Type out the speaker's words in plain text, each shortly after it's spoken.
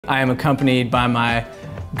I am accompanied by my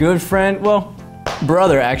good friend, well,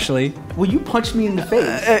 brother actually. Well, you punched me in the face.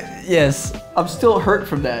 Yes. I'm still hurt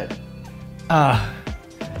from that.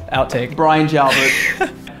 Outtake. Brian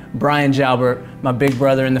Jalbert. Brian Jalbert, my big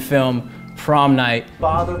brother in the film Prom Night.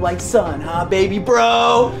 Father like son, huh, baby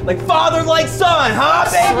bro? Like father like son, huh,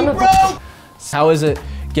 baby bro? How is it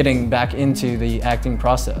getting back into the acting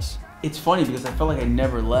process? It's funny because I felt like I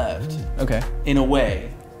never left. Okay. In a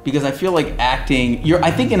way. Because I feel like acting, I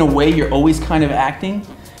think in a way you're always kind of acting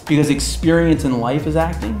because experience in life is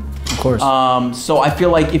acting. Of course. So I feel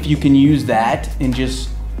like if you can use that and just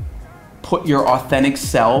put your authentic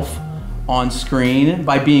self on screen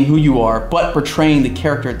by being who you are, but portraying the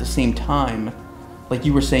character at the same time, like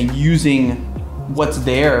you were saying, using what's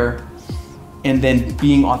there and then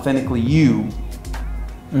being authentically you.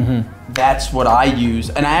 That's what I use,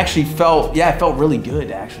 and I actually felt, it felt really good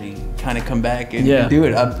to actually kind of come back and do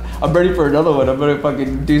it. I'm ready for another one. I'm gonna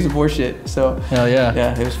fucking do some more shit. So hell yeah,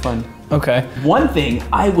 yeah, it was fun. Okay. One thing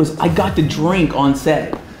I got to drink on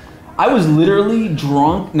set. I was literally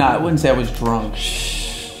drunk. No, I wouldn't say I was drunk.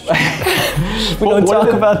 We don't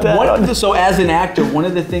talk about that. So as an actor, one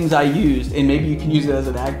of the things I used, and maybe you can use it as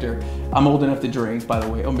an actor. I'm old enough to drink, by the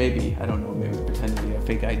way. Or maybe, I don't know, maybe pretend to be a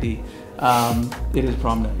fake ID. It is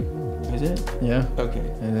prom night. Is it? Yeah. Okay.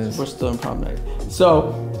 It is. We're still in prom night.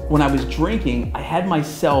 So when I was drinking, I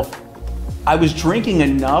was drinking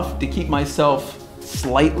enough to keep myself a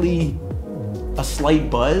slight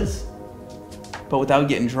buzz, but without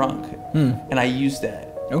getting drunk. And I used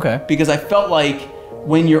that. Okay. Because I felt like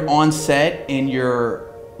when you're on set and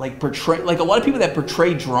you're like like a lot of people that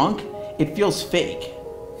portray drunk, it feels fake.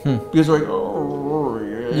 Because they're like, oh,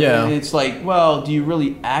 yeah. And it's like, well, do you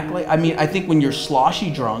really act like? I mean, I think when you're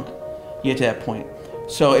sloshy drunk, you get to that point.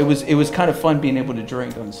 So it was kind of fun being able to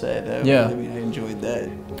drink on set. I enjoyed that.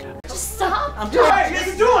 Just stop. I'm just. What are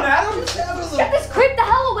you doing, Adam? Get this creep the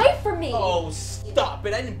hell away from me. Oh, stop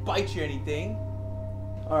it! I didn't bite you or anything.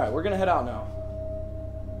 All right, we're gonna head out now.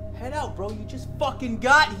 Head out, bro. You just fucking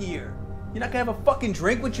got here. You're not gonna have a fucking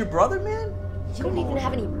drink with your brother, man? You don't even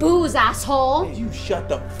have any booze, asshole. Hey, you shut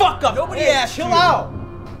the fuck up. Nobody asked you. Chill out.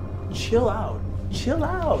 Chill out. Chill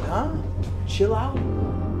out, huh? Chill out.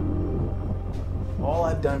 All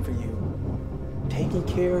I've done for you, taking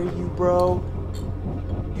care of you, bro.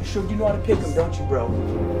 You sure you know how to pick them, don't you, bro?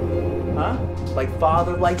 Huh? Like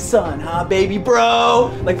father, like son, huh, baby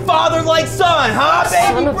bro? Like father, like son, huh,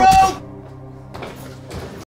 baby bro?